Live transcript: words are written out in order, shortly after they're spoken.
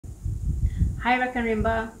Hi Rakan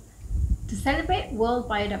RIMBA. To celebrate World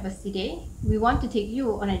Biodiversity Day, we want to take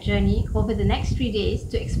you on a journey over the next 3 days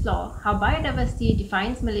to explore how biodiversity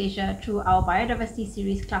defines Malaysia through our Biodiversity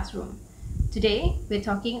Series classroom. Today, we're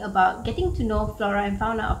talking about getting to know flora and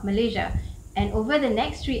fauna of Malaysia, and over the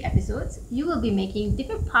next 3 episodes, you will be making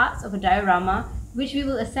different parts of a diorama which we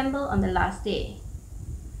will assemble on the last day.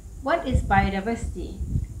 What is biodiversity?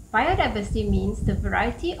 Biodiversity means the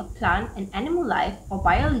variety of plant and animal life or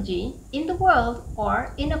biology in the world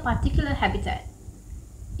or in a particular habitat.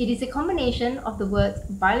 It is a combination of the words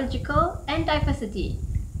biological and diversity.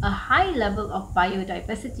 A high level of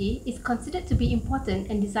biodiversity is considered to be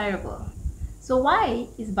important and desirable. So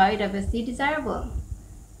why is biodiversity desirable?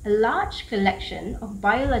 A large collection of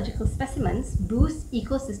biological specimens boosts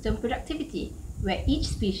ecosystem productivity, where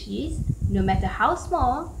each species, no matter how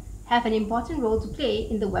small, have an important role to play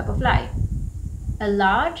in the web of life. A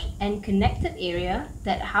large and connected area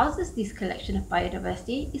that houses this collection of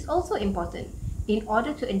biodiversity is also important in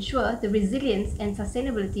order to ensure the resilience and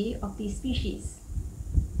sustainability of these species.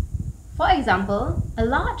 For example, a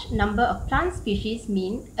large number of plant species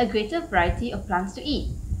mean a greater variety of plants to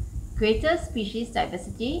eat. Greater species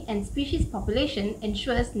diversity and species population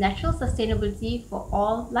ensures natural sustainability for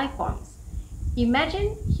all life forms.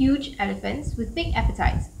 Imagine huge elephants with big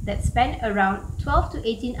appetites that spend around 12 to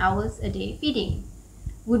 18 hours a day feeding,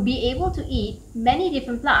 would be able to eat many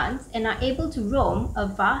different plants and are able to roam a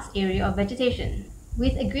vast area of vegetation.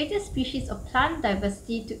 With a greater species of plant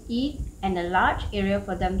diversity to eat and a large area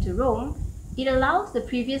for them to roam, it allows the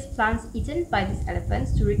previous plants eaten by these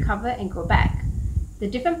elephants to recover and grow back. The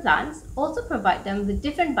different plants also provide them with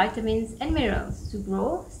different vitamins and minerals to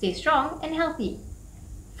grow, stay strong and healthy.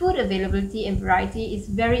 Food availability and variety is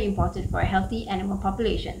very important for a healthy animal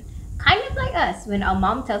population, kind of like us when our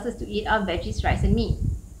mom tells us to eat our veggies, rice and meat.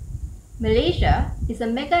 Malaysia is a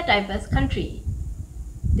mega diverse country.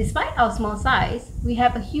 Despite our small size, we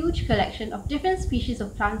have a huge collection of different species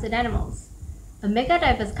of plants and animals. A mega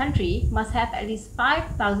diverse country must have at least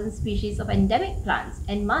 5,000 species of endemic plants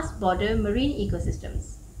and must border marine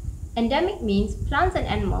ecosystems. Endemic means plants and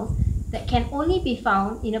animals that can only be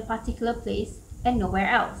found in a particular place and nowhere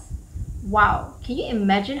else. Wow, can you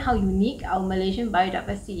imagine how unique our Malaysian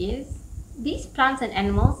biodiversity is? These plants and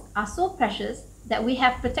animals are so precious that we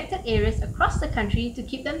have protected areas across the country to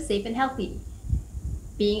keep them safe and healthy.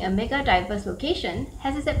 Being a mega diverse location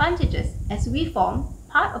has its advantages as we form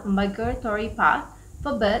part of a migratory path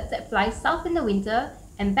for birds that fly south in the winter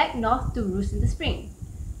and back north to roost in the spring.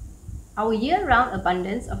 Our year-round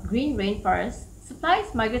abundance of green rainforests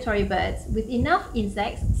supplies migratory birds with enough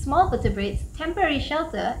insects, small vertebrates, temporary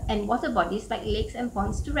shelter, and water bodies like lakes and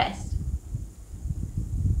ponds to rest.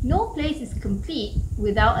 No place is complete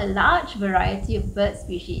without a large variety of bird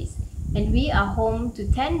species, and we are home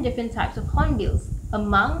to 10 different types of hornbills,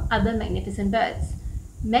 among other magnificent birds.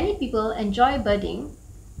 Many people enjoy birding,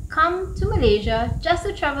 come to Malaysia just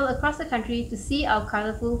to travel across the country to see our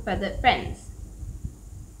colourful feathered friends.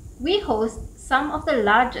 We host some of the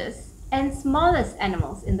largest and smallest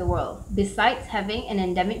animals in the world, besides having an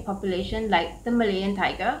endemic population like the Malayan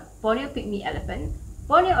tiger, Borneo pygmy elephant,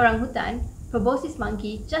 Borneo orangutan, proboscis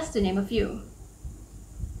monkey, just to name a few.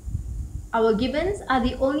 Our gibbons are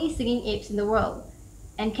the only singing apes in the world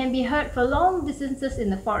and can be heard for long distances in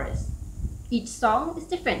the forest. Each song is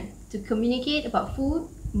different to communicate about food,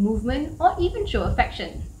 movement, or even show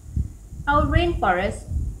affection. Our rainforest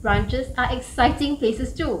branches are exciting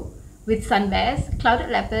places too, with sun bears, clouded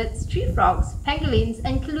leopards, tree frogs, pangolins,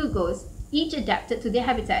 and kelugos, each adapted to their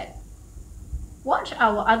habitat. Watch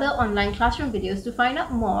our other online classroom videos to find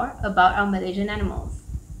out more about our Malaysian animals.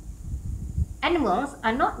 Animals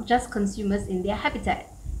are not just consumers in their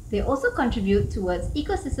habitat. They also contribute towards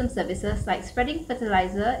ecosystem services like spreading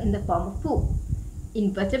fertilizer in the form of poop.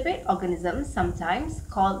 Invertebrate organisms, sometimes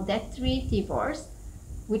called detritivores,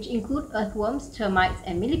 which include earthworms, termites,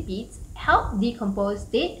 and millipedes, help decompose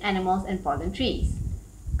dead animals and fallen trees.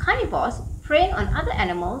 Carnivores, preying on other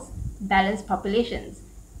animals, balance populations,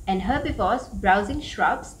 and herbivores, browsing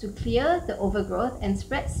shrubs to clear the overgrowth and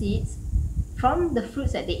spread seeds from the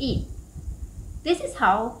fruits that they eat. This is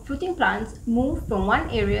how fruiting plants move from one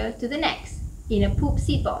area to the next in a poop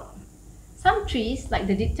seed bomb. Some trees, like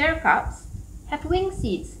the dipterocarps, have wing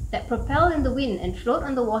seeds that propel in the wind and float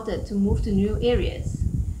on the water to move to new areas.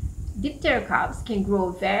 Dipterocarps can grow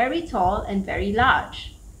very tall and very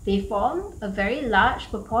large. They form a very large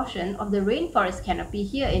proportion of the rainforest canopy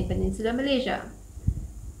here in Peninsular Malaysia.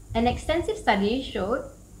 An extensive study showed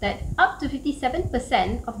that up to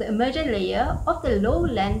 57% of the emergent layer of the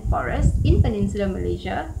lowland forest in Peninsular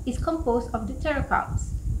Malaysia is composed of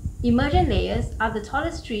dipterocarps. Emergent layers are the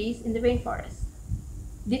tallest trees in the rainforest.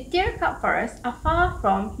 Dipterocarp forests are far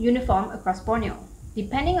from uniform across Borneo.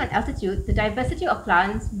 Depending on altitude, the diversity of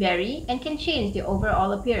plants vary and can change their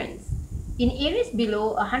overall appearance. In areas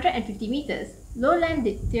below 150 meters, lowland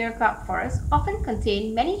dipterocarp forests often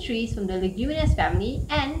contain many trees from the leguminous family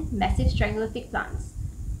and massive strangulophyte plants.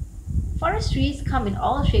 Forest trees come in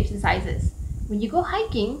all shapes and sizes. When you go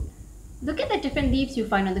hiking, look at the different leaves you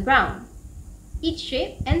find on the ground. Each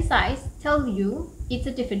shape and size tell you it's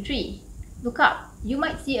a different tree. Look up, you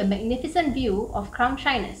might see a magnificent view of crown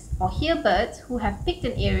shyness or hear birds who have picked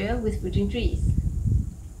an area with fruiting trees.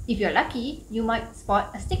 If you're lucky, you might spot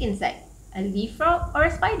a stick insect, a leaf frog, or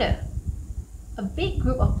a spider. A big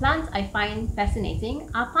group of plants I find fascinating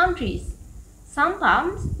are palm trees. Some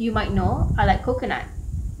palms you might know are like coconut,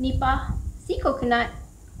 nipa, sea coconut,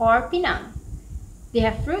 or pinang. They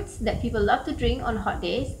have fruits that people love to drink on hot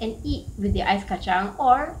days and eat with their ais kacang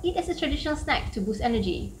or eat as a traditional snack to boost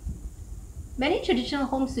energy. Many traditional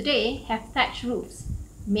homes today have thatched roofs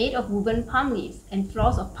made of woven palm leaves and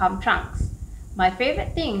floors of palm trunks. My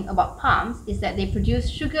favorite thing about palms is that they produce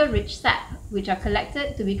sugar-rich sap, which are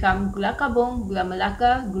collected to become gula kabong, gula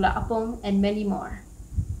melaka, gula apong, and many more.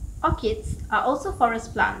 Orchids are also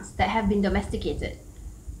forest plants that have been domesticated.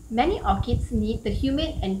 Many orchids need the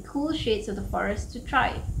humid and cool shades of the forest to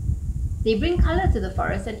thrive. They bring color to the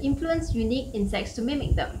forest and influence unique insects to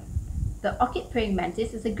mimic them. The orchid praying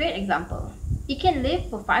mantis is a great example. It can live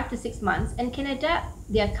for 5 to 6 months and can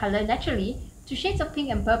adapt their color naturally to shades of pink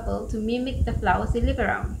and purple to mimic the flowers they live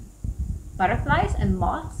around. Butterflies and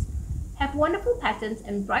moths have wonderful patterns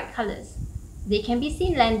and bright colors. They can be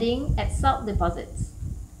seen landing at salt deposits.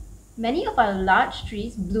 Many of our large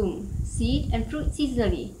trees bloom, seed, and fruit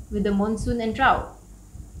seasonally with the monsoon and drought.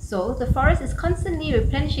 So, the forest is constantly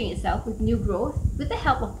replenishing itself with new growth with the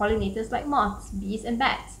help of pollinators like moths, bees, and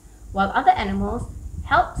bats, while other animals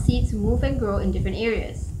help seeds move and grow in different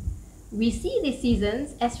areas. We see these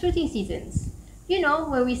seasons as fruiting seasons. You know,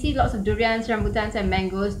 when we see lots of durians, rambutans, and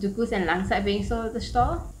mangoes, dukus, and langsat being sold at the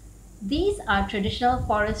store? These are traditional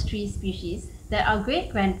forest tree species that our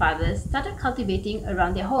great-grandfathers started cultivating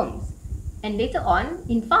around their homes, and later on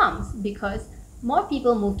in farms because more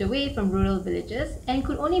people moved away from rural villages and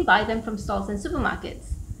could only buy them from stalls and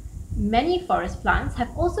supermarkets. Many forest plants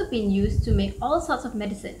have also been used to make all sorts of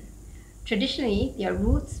medicine. Traditionally, their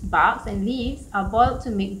roots, barks, and leaves are boiled to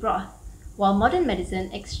make broth, while modern medicine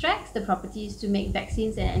extracts the properties to make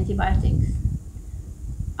vaccines and antibiotics.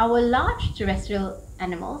 Our large terrestrial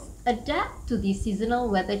animals adapt to these seasonal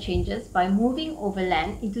weather changes by moving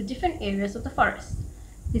overland into different areas of the forest.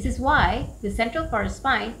 This is why the Central Forest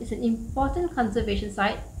Spine is an important conservation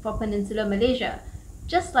site for Peninsular Malaysia,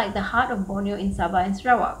 just like the heart of Borneo in Sabah and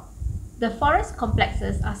Sarawak. The forest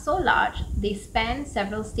complexes are so large, they span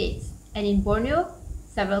several states, and in Borneo,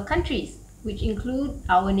 several countries, which include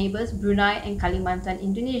our neighbours Brunei and Kalimantan,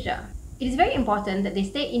 Indonesia. It is very important that they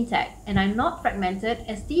stay intact and are not fragmented,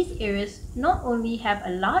 as these areas not only have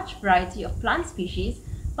a large variety of plant species,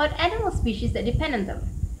 but animal species that depend on them.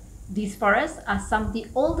 These forests are some of the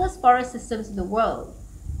oldest forest systems in the world.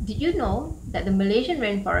 Did you know that the Malaysian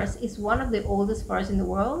rainforest is one of the oldest forests in the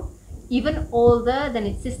world? Even older than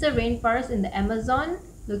its sister rainforest in the Amazon,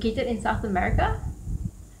 located in South America?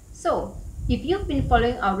 So, if you've been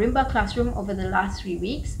following our RIMBA classroom over the last 3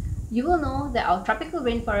 weeks, you will know that our tropical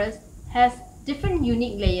rainforest has different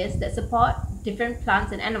unique layers that support different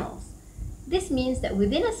plants and animals. This means that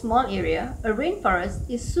within a small area, a rainforest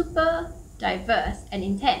is super diverse and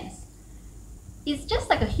intense. It's just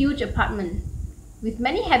like a huge apartment, with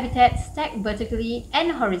many habitats stacked vertically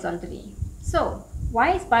and horizontally. So,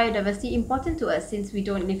 why is biodiversity important to us since we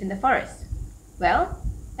don't live in the forest? Well,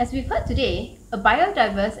 as we've heard today, a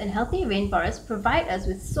biodiverse and healthy rainforest provides us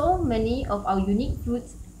with so many of our unique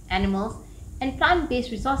fruits, animals, and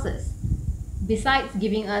plant-based resources. Besides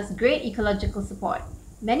giving us great ecological support,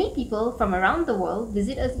 many people from around the world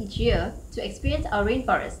visit us each year to experience our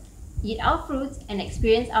rainforest, eat our fruits, and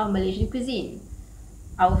experience our Malaysian cuisine.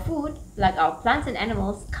 Our food, like our plants and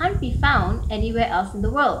animals, can't be found anywhere else in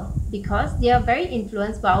the world because they are very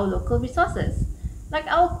influenced by our local resources. Like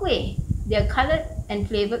our kueh, they are coloured and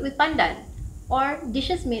flavoured with pandan, or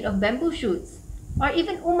dishes made of bamboo shoots, or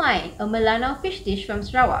even umai, a Melanau fish dish from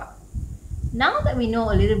Sarawak. Now that we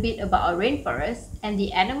know a little bit about our rainforest and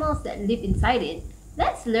the animals that live inside it,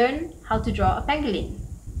 let's learn how to draw a pangolin.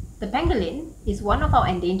 The pangolin is one of our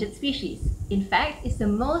endangered species. In fact, it's the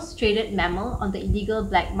most traded mammal on the illegal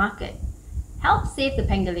black market. Help save the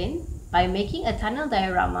pangolin by making a tunnel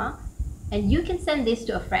diorama, and you can send this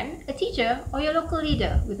to a friend, a teacher, or your local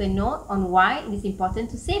leader with a note on why it is important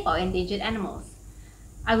to save our endangered animals.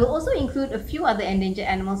 I will also include a few other endangered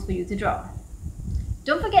animals for you to draw.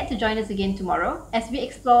 Don't forget to join us again tomorrow as we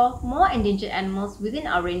explore more endangered animals within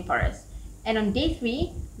our rainforest. And on day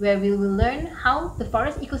 3, where we will learn how the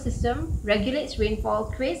forest ecosystem regulates rainfall,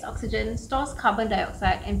 creates oxygen, stores carbon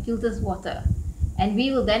dioxide, and filters water. And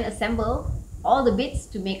we will then assemble all the bits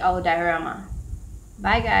to make our diorama.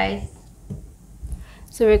 Bye guys!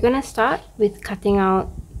 So we're gonna start with cutting out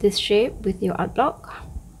this shape with your art block.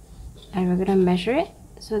 And we're gonna measure it.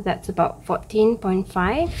 So that's about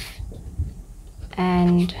 14.5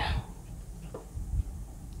 and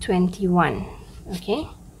 21. Okay,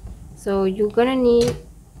 so you're gonna need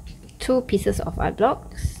 2 pieces of art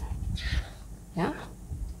blocks. Yeah,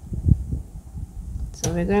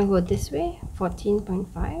 so we're gonna go this way,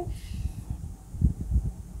 14.5,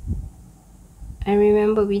 and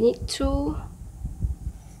remember we need two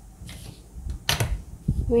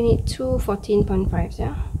 14.5s.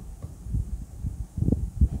 yeah.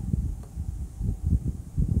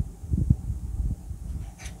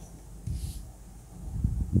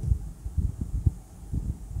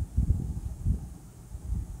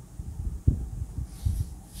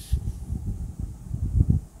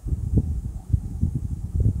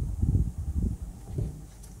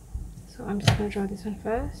 So I'm just going to draw this one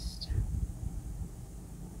first.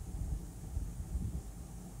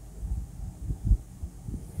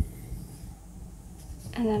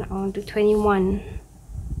 And then I'll do 21.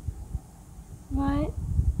 Right?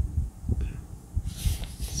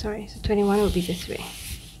 Sorry, so 21 will be this way.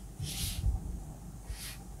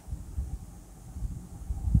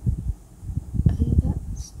 And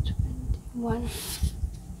that's 21.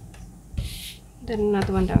 Then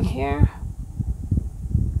another one down here.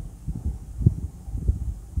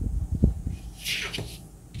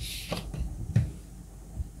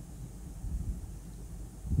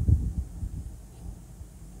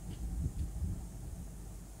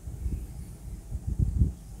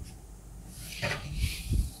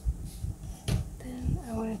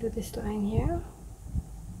 Do this line here.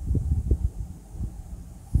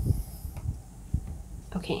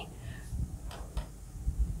 Okay,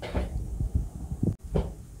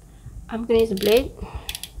 I'm gonna use a blade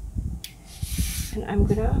and I'm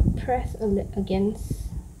gonna press against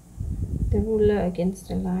the ruler against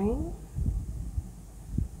the line.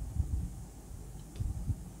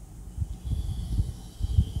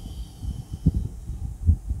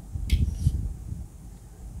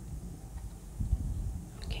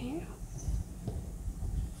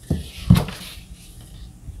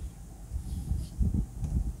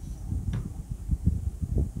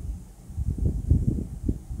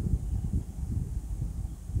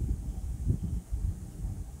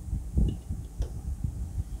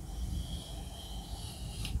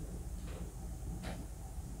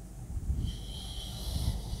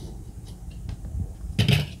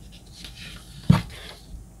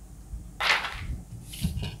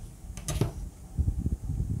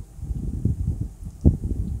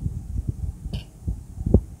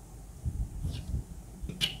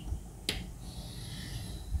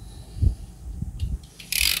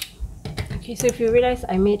 Okay, so if you realize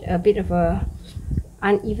I made a bit of a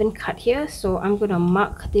uneven cut here, so I'm gonna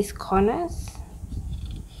mark these corners,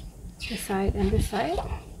 the side and the side.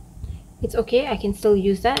 It's okay, I can still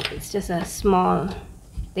use that. It's just a small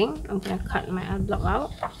thing. I'm gonna cut my art block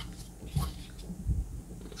out.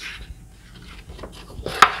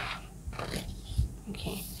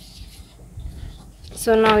 Okay,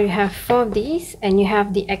 so now you have 4 of these and you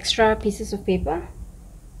have the extra pieces of paper.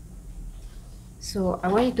 So I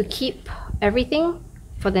want you to keep everything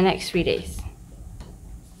for the next 3 days.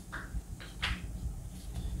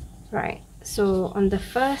 Right, so on the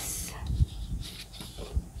first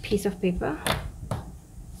piece of paper,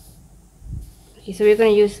 okay, so we're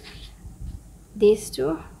going to use these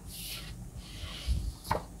two.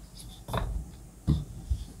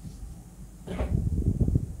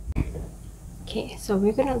 Okay, so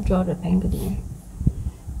we're going to draw the pangolin.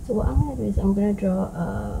 So what I'm going to do is I'm going to draw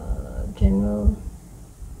a general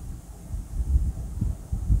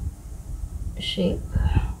shape.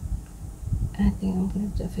 I think I'm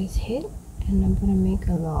going to do the face head and I'm going to make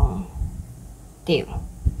a long tail.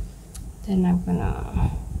 Then I'm going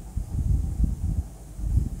to,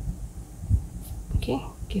 okay,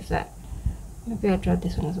 give that. Maybe I'll draw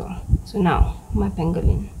this one as well. So now, my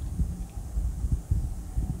pangolin.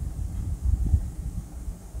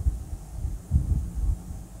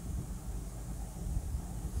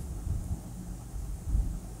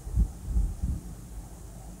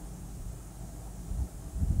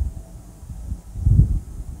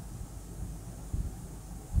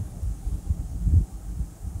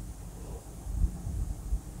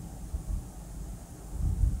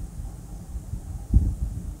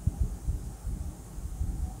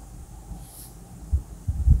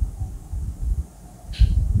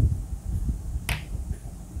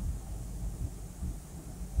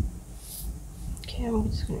 I'm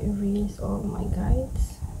just going to erase all my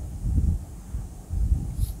guides.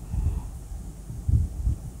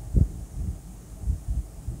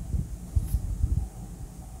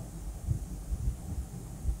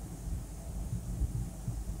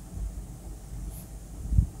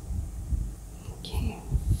 Okay.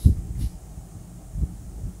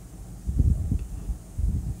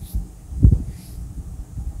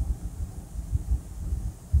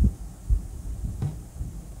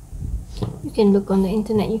 You can look on the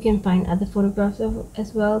internet, you can find other photographs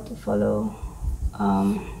as well to follow.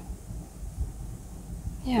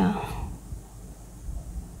 Yeah.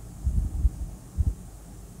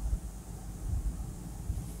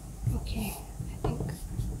 Okay, I think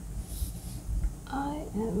I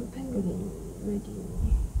am pangolin ready.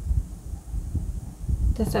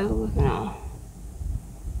 Does that look now?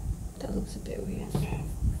 That looks a bit weird.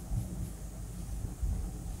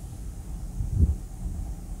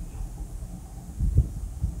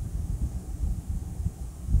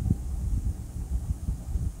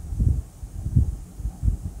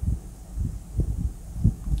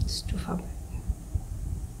 It's too far back.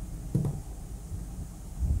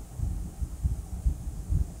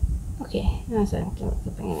 Okay, now it's time to look the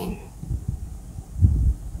pangolin.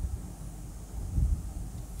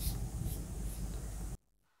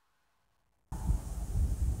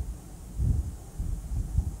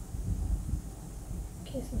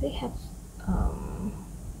 Okay, so they have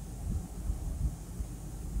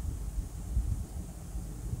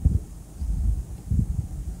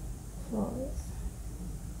claws.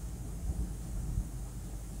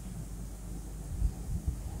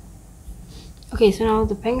 Okay, so now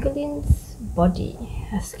the pangolin's body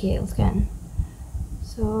has scales, can.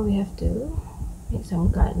 So we have to make some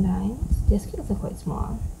guidelines. Their scales are quite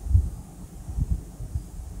small.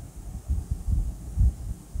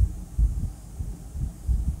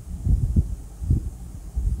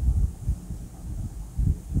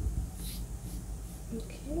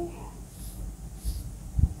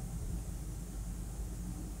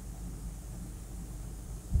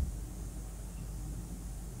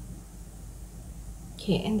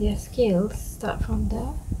 Okay, and their scales start from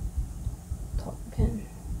the top again.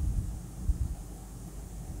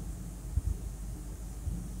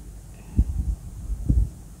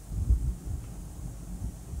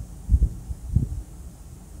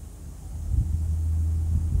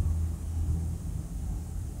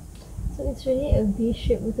 So it's really a V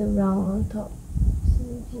shape with a round on top. So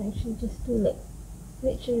you can actually just do like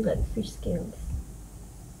literally like fish scales.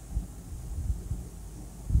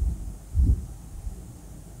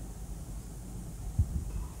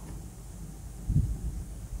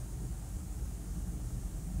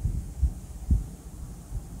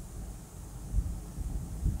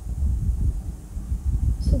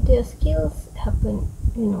 So their scales happen,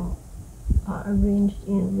 are arranged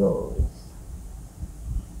in rows.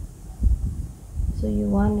 So you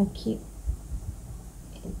want to keep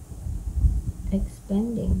it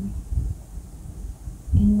expanding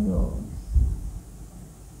in rows.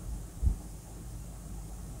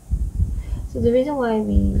 So the reason why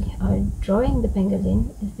we are drawing the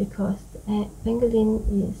pangolin is because the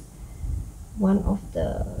pangolin is one of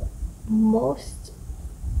the most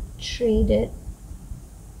traded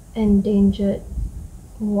endangered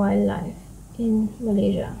wildlife in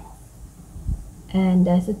Malaysia, and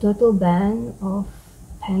there's a total ban of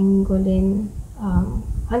pangolin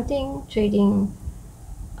hunting, trading,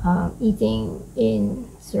 eating in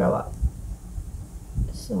Sarawak.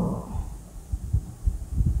 So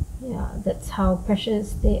yeah, that's how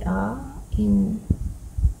precious they are in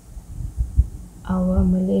our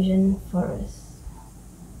Malaysian forests.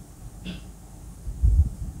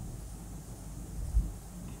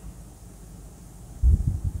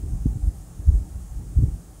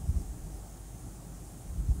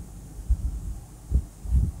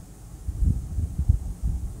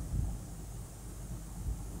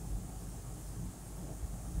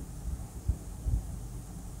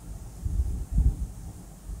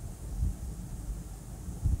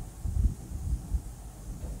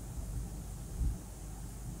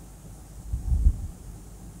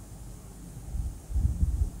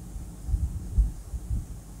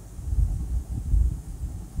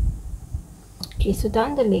 Okay, so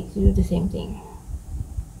down the legs you do the same thing,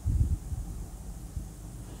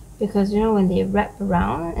 because when they wrap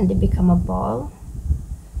around and they become a ball,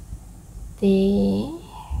 they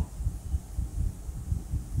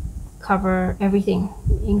cover everything,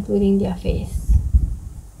 including their face.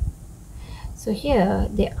 So here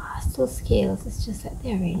there are still scales, it's just that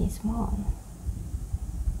they're really small.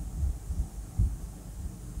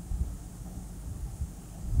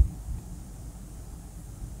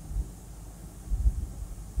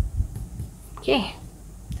 Okay,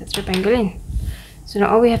 that's the pangolin. So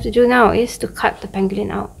now all we have to do now is to cut the pangolin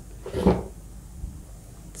out.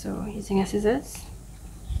 So using a scissors.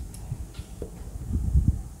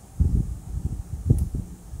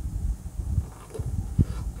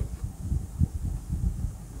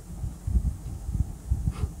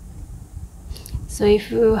 So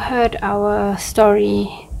if you heard our story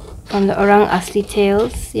from the Orang Asli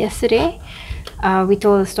Tales yesterday, we read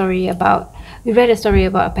a story about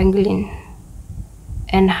a pangolin,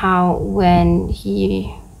 and how when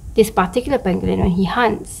this particular pangolin, when he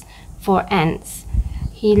hunts for ants,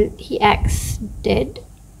 he acts dead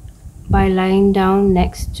by lying down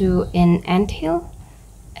next to an anthill.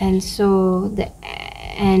 And so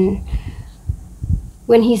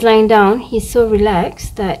when he's lying down, he's so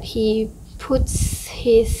relaxed that he puts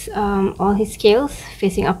all his scales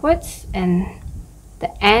facing upwards, and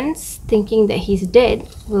the ants, thinking that he's dead,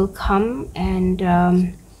 will come and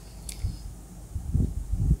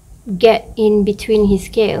get in between his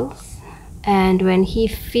scales. And when he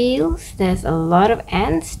feels there's a lot of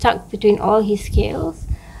ants stuck between all his scales,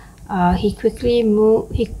 he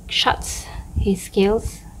shuts his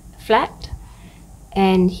scales flat,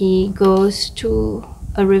 and he goes to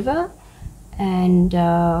a river, and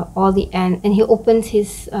he opens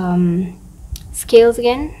his scales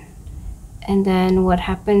again. And then what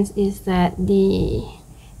happens is that the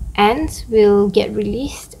ants will get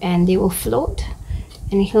released and they will float,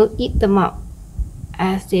 and he'll eat them up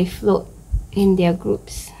as they float in their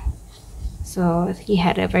groups. So he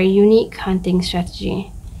had a very unique hunting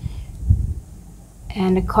strategy.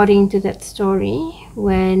 And according to that story,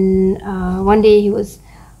 when one day he was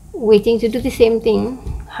waiting to do the same thing,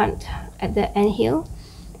 hunt at the anthill,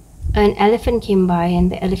 an elephant came by,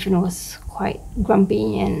 and the elephant was quite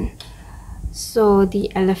grumpy, and so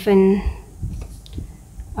the elephant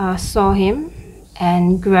saw him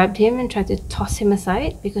and grabbed him and tried to toss him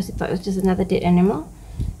aside because he thought it was just another dead animal.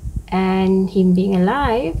 And him being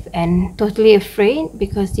alive and totally afraid,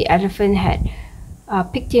 because the elephant had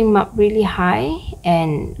picked him up really high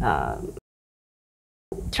and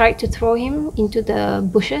tried to throw him into the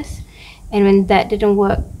bushes, and when that didn't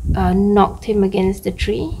work, knocked him against the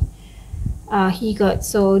tree. He got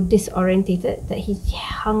so disorientated that he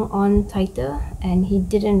hung on tighter and he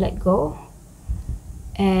didn't let go.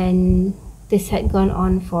 And this had gone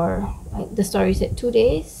on for, like the story said, 2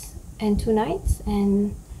 days and 2 nights,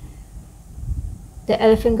 and the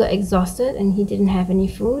elephant got exhausted and he didn't have any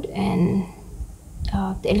food, and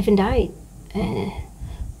the elephant died.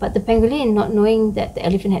 But the pangolin, not knowing that the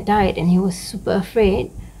elephant had died, and he was super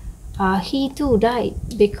afraid, he too died,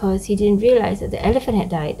 because he didn't realize that the elephant had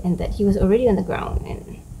died and that he was already on the ground.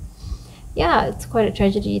 And yeah, it's quite a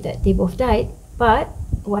tragedy that they both died. But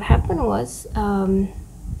what happened was,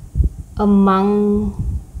 among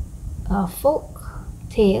folk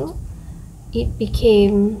tale, it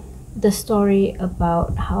became the story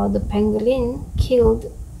about how the pangolin killed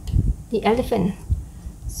the elephant.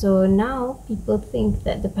 So now people think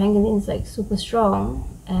that the pangolin is like super strong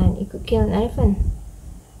and it could kill an elephant.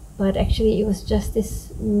 But actually it was just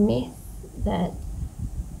this myth that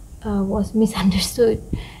was misunderstood.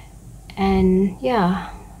 And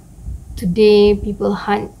yeah, today people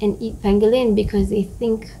hunt and eat pangolin because they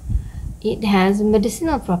think it has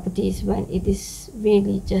medicinal properties, when it is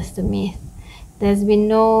really just a myth. There's been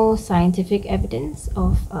no scientific evidence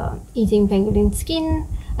of eating pangolin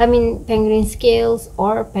scales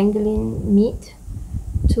or pangolin meat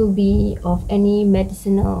to be of any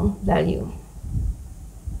medicinal value.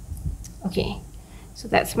 Okay, so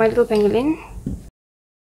that's my little pangolin.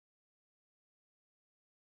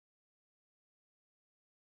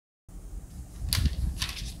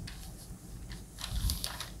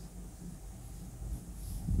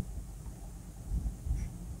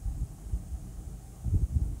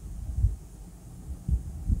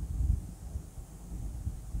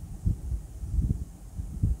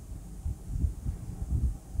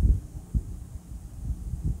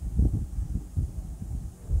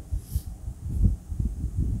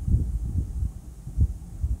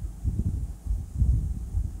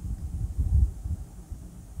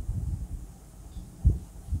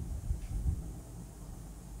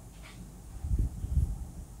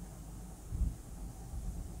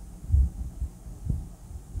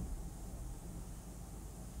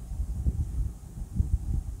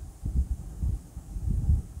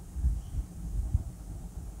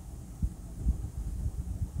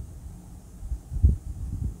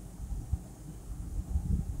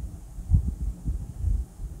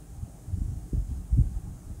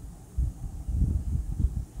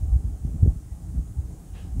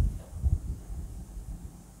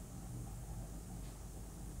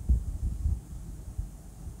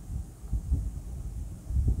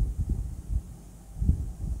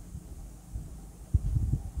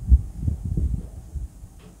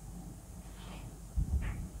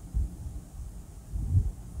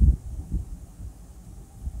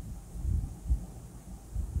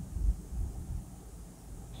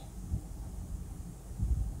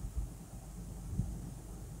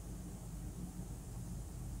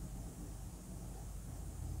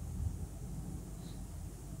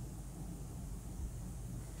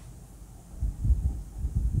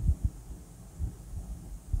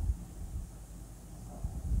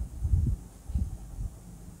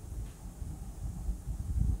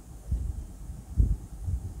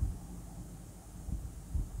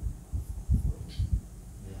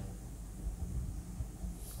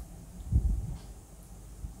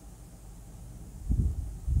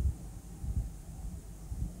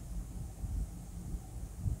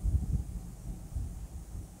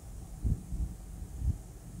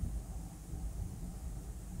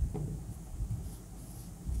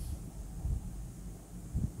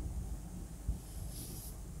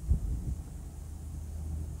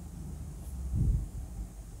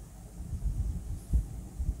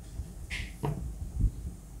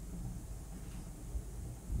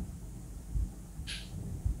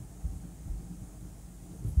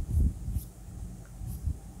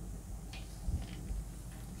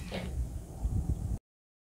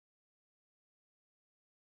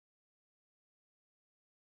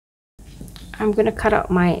 I'm gonna cut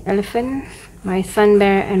out my elephant, my sun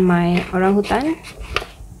bear, and my orangutan.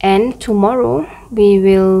 And tomorrow we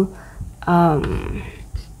will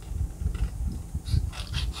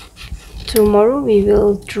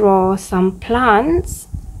draw some plants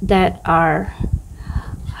that are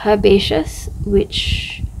herbaceous,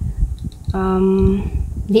 which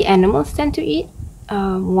the animals tend to eat.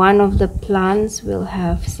 One of the plants will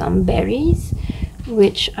have some berries,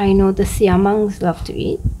 which I know the siamangs love to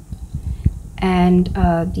eat. And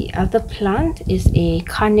the other plant is a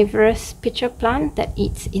carnivorous pitcher plant that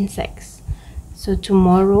eats insects. So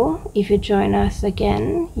tomorrow, if you join us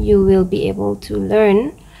again, you will be able to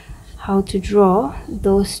learn how to draw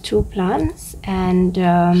those two plants, and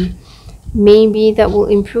maybe that will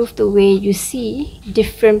improve the way you see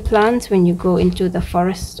different plants when you go into the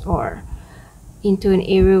forest or into an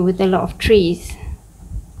area with a lot of trees.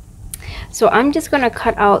 So I'm just gonna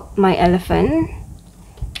cut out my elephant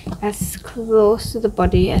as close to the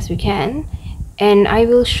body as we can, and I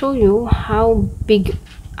will show you how big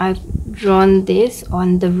I've drawn this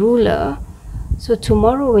on the ruler. So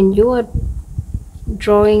tomorrow when you are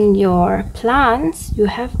drawing your plants, you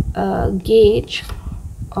have a gauge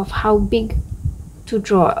of how big to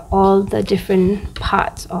draw all the different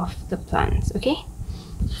parts of the plants. Okay,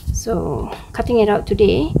 so cutting it out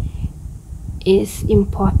today is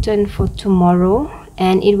important for tomorrow,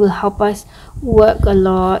 and it will help us work a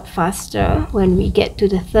lot faster when we get to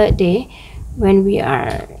the third day, when we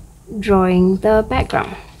are drawing the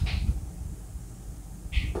background.